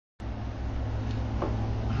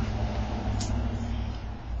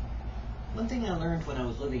One thing I learned when I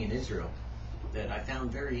was living in Israel that I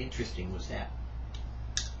found very interesting was that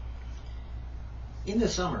in the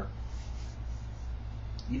summer,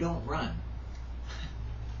 you don't run.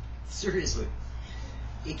 Seriously.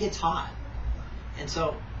 It gets hot. And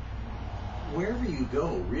so wherever you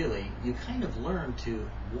go, really, you kind of learn to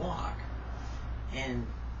walk. And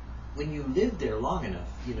when you live there long enough,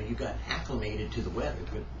 you got acclimated to the weather.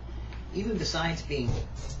 But even besides being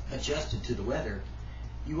adjusted to the weather,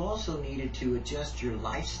 you also needed to adjust your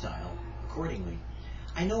lifestyle accordingly.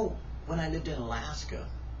 I know when I lived in Alaska,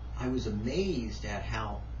 I was amazed at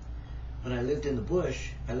how, when I lived in the bush,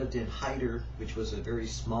 I lived in Hyder, which was a very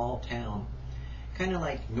small town, kind of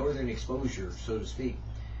like northern exposure, so to speak.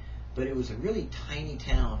 But it was a really tiny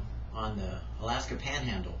town on the Alaska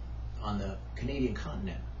Panhandle, on the Canadian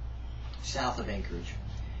continent, south of Anchorage.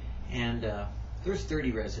 And there's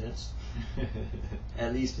 30 residents,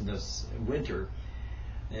 at least in the winter,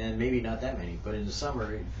 and maybe not that many, but in the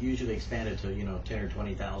summer it usually expanded to 10 or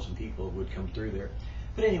 20,000 people would come through there.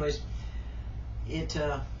 But anyways,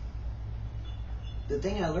 the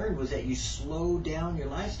thing I learned was that you slow down your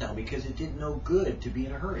lifestyle because it did no good to be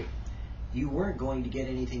in a hurry. You weren't going to get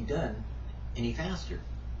anything done any faster.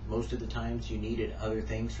 Most of the times you needed other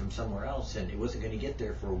things from somewhere else, and it wasn't going to get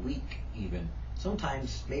there for a week even,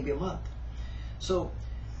 sometimes maybe a month. So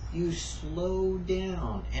you slowed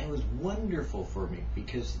down, and it was wonderful for me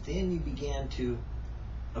because then you began to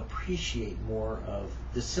appreciate more of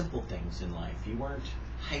the simple things in life. You weren't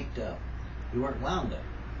hyped up. You weren't wound up.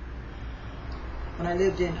 When I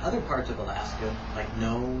lived in other parts of Alaska, like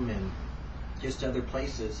Nome and just other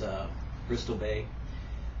places, Bristol Bay,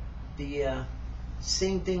 the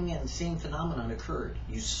same thing and same phenomenon occurred.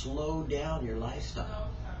 You slowed down your lifestyle.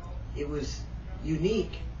 It was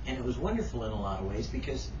unique, and it was wonderful in a lot of ways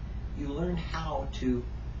because you learned how to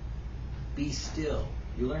be still.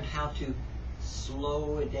 You learned how to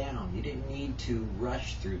slow it down. You didn't need to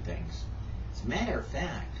rush through things. As a matter of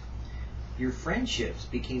fact, your friendships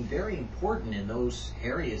became very important in those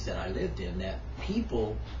areas that I lived in, that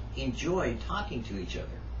people enjoyed talking to each other.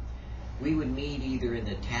 We would meet either in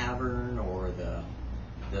the tavern or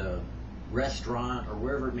the restaurant or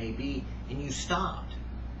wherever it may be, and you stopped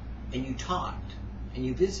and you talked and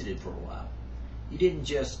you visited for a while. You didn't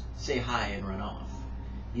just say hi and run off.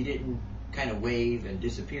 You didn't kind of wave and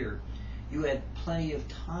disappear. You had plenty of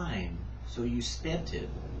time, so you spent it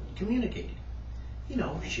communicating.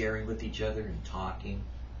 Sharing with each other and talking,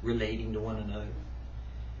 relating to one another.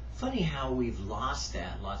 Funny how we've lost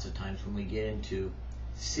that lots of times when we get into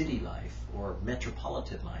city life or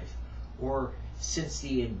metropolitan life, or since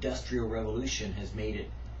the Industrial Revolution has made it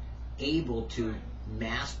able to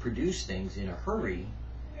mass produce things in a hurry,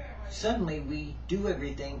 suddenly we do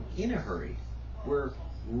everything in a hurry. We're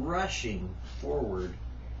rushing forward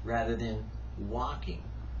rather than walking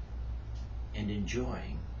and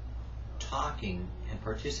enjoying, talking and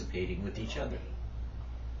participating with each other.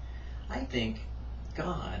 I think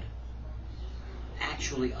God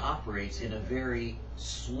actually operates in a very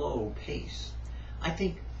slow pace. I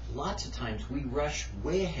think lots of times we rush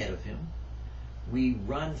way ahead of Him. We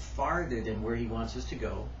run farther than where He wants us to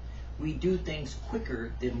go. We do things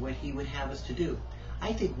quicker than what He would have us to do.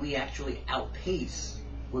 I think we actually outpace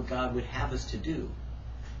what God would have us to do.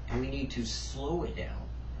 And we need to slow it down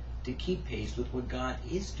to keep pace with what God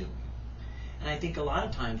is doing. And I think a lot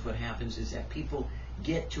of times what happens is that people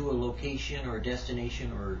get to a location or a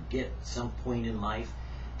destination or get some point in life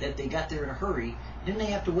that they got there in a hurry, then they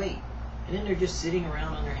have to wait. And then they're just sitting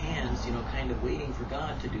around on their hands, kind of waiting for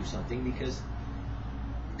God to do something, because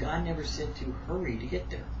God never said to hurry to get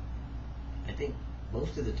there. I think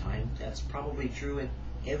most of the time that's probably true in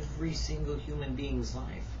every single human being's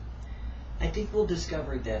life. I think we'll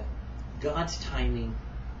discover that God's timing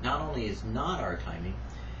not only is not our timing,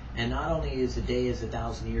 and not only is a day as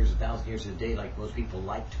 1,000 years is a day, like most people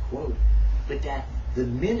like to quote, but that the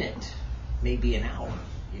minute may be an hour.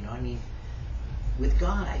 With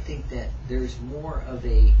God, I think that there's more of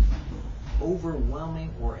a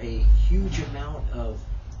overwhelming or a huge amount of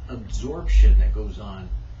absorption that goes on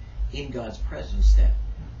in God's presence that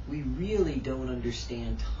we really don't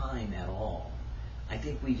understand time at all. I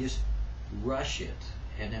think we just rush it,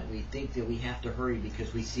 and that we think that we have to hurry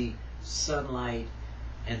because we see sunlight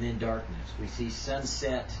and then darkness. We see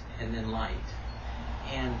sunset and then light.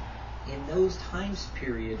 And in those times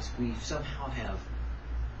periods, we somehow have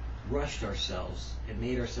rushed ourselves and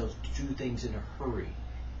made ourselves do things in a hurry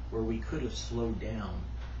where we could have slowed down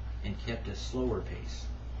and kept a slower pace.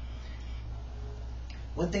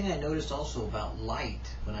 One thing I noticed also about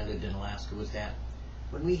light when I lived in Alaska was that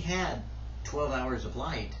when we had 12 hours of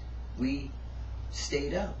light, we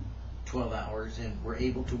stayed up 12 hours and were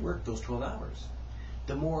able to work those 12 hours.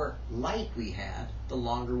 The more light we had, the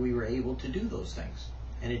longer we were able to do those things.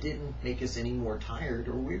 And it didn't make us any more tired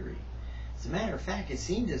or weary. As a matter of fact, it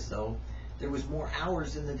seemed as though there was more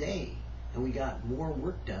hours in the day, and we got more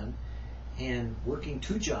work done, and working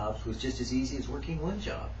 2 jobs was just as easy as working 1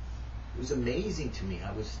 job. It was amazing to me.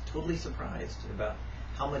 I was totally surprised about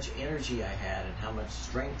how much energy I had and how much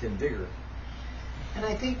strength and vigor. And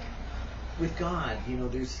I think with God,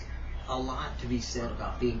 there's a lot to be said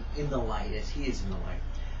about being in the light as He is in the light.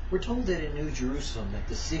 We're told that in New Jerusalem that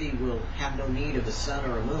the city will have no need of a sun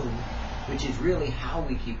or a moon, which is really how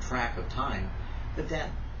we keep track of time, but that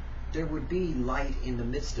there would be light in the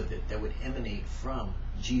midst of it that would emanate from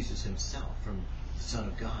Jesus Himself, from the Son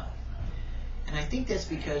of God. And I think that's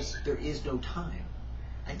because there is no time.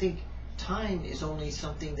 I think time is only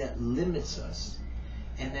something that limits us,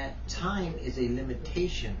 and that time is a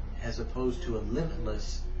limitation as opposed to a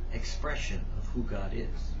limitless expression of who God is.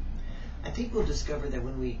 I think we'll discover that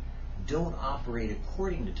when we don't operate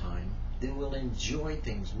according to time, then we'll enjoy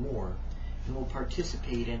things more, and we'll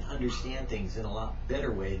participate and understand things in a lot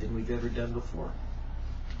better way than we've ever done before.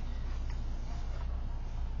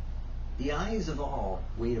 The eyes of all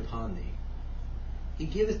wait upon thee. He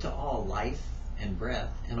giveth to all life and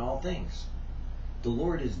breath and all things. The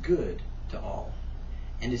Lord is good to all,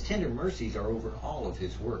 and His tender mercies are over all of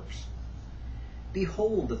His works.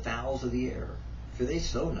 Behold the fowls of the air, for they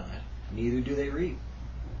sow not, neither do they reap,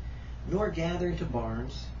 nor gather into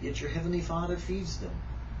barns, yet your heavenly Father feeds them.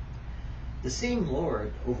 The same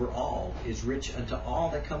Lord over all is rich unto all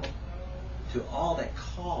that come, to all that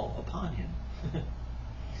call upon Him.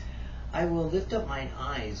 I will lift up mine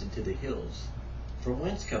eyes into the hills, from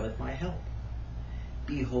whence cometh my help.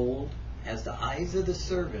 Behold, as the eyes of the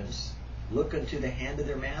servants look unto the hand of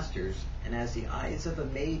their masters, and as the eyes of a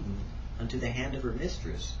maiden unto the hand of her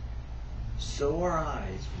mistress, so our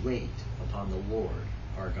eyes wait upon the Lord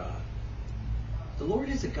our God. The Lord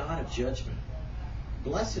is a God of judgment.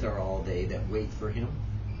 Blessed are all they that wait for Him.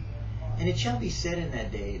 And it shall be said in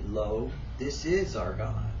that day, Lo, this is our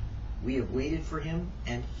God. We have waited for Him,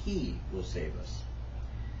 and He will save us.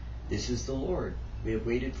 This is the Lord. We have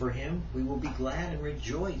waited for Him. We will be glad and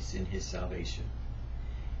rejoice in His salvation.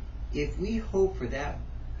 If we hope for that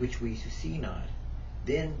which we see not,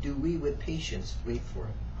 then do we with patience wait for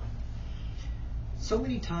it. So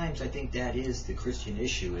many times I think that is the Christian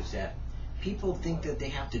issue, is that people think that they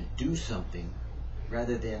have to do something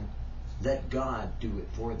rather than let God do it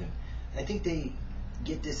for them. I think they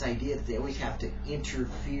get this idea that they always have to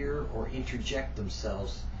interfere or interject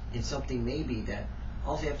themselves in something maybe that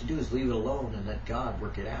all they have to do is leave it alone and let God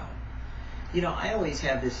work it out. I always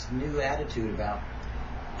have this new attitude about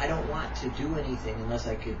I don't want to do anything unless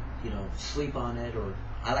I could, sleep on it, or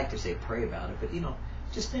I like to say pray about it, but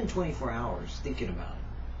just spend 24 hours thinking about it.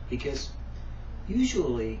 Because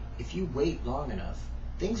usually if you wait long enough,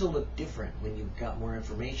 things will look different when you've got more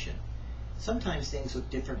information. Sometimes things look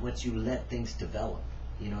different once you let things develop.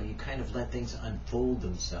 You kind of let things unfold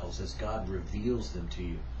themselves as God reveals them to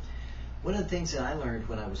you. One of the things that I learned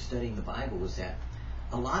when I was studying the Bible was that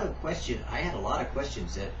I had a lot of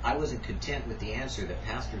questions that I wasn't content with the answer that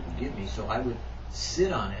Pastor would give me, so I would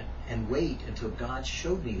sit on it and wait until God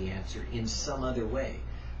showed me the answer in some other way,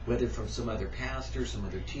 whether from some other pastor, some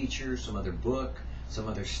other teacher, some other book, some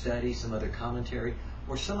other study, some other commentary,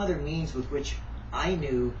 or some other means with which I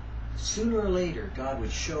knew sooner or later God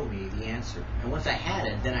would show me the answer. And once I had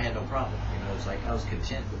it, then I had no problem. It was like I was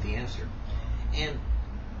content with the answer. And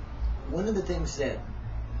one of the things that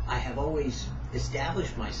I have always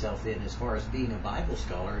established myself in as far as being a Bible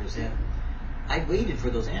scholar is that I waited for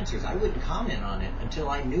those answers. I wouldn't comment on it until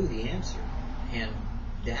I knew the answer. And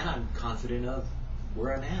that I'm confident of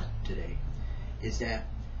where I'm at today, is that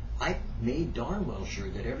I made darn well sure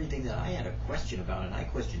that everything that I had a question about, and I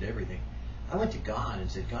questioned everything, I went to God and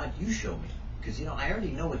said, God, you show me. Because, I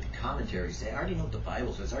already know what the commentaries say. I already know what the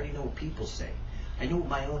Bible says. I already know what people say. I know what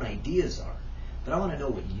my own ideas are. But I want to know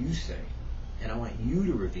what you say. And I want you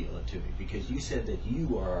to reveal it to me, because you said that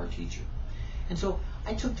you are our teacher. And so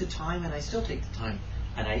I took the time, and I still take the time,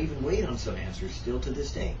 and I even wait on some answers still to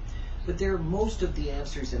this day. But they're most of the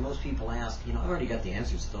answers that most people ask. I've already got the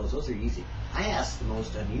answers to those. Those are easy. I ask the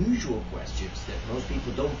most unusual questions that most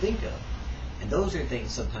people don't think of. And those are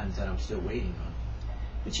things sometimes that I'm still waiting on.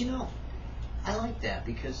 But I like that,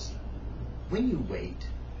 because when you wait,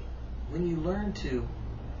 when you learn to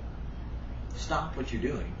stop what you're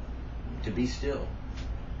doing, to be still,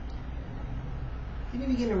 then you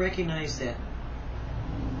begin to recognize that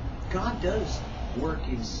God does work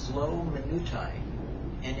in slow minutiae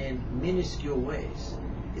and in minuscule ways.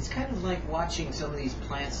 It's kind of like watching some of these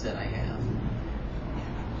plants that I have.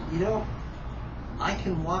 You know, I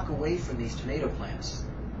can walk away from these tomato plants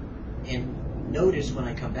and notice when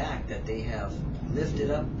I come back that they have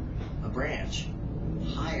lifted up a branch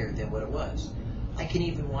higher than what it was. I can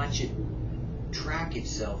even watch it track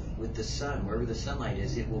itself with the sun. Wherever the sunlight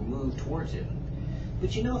is, it will move towards it.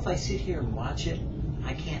 But you know, if I sit here and watch it,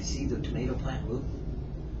 I can't see the tomato plant move.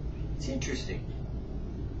 It's interesting.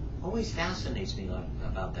 Always fascinates me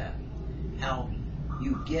about that. How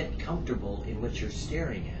you get comfortable in what you're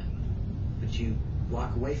staring at, but you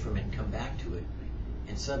walk away from it and come back to it,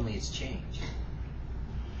 and suddenly it's changed.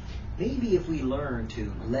 Maybe if we learn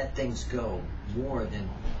to let things go more than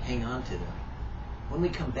hang on to them, when we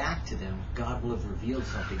come back to them, God will have revealed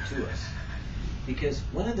something to us. Because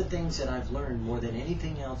one of the things that I've learned more than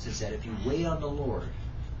anything else is that if you wait on the Lord,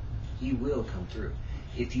 He will come through.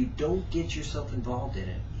 If you don't get yourself involved in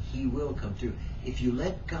it, He will come through. If you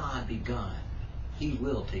let God be God, He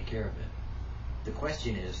will take care of it. The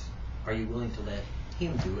question is, are you willing to let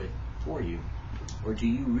Him do it for you? Or do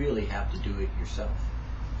you really have to do it yourself?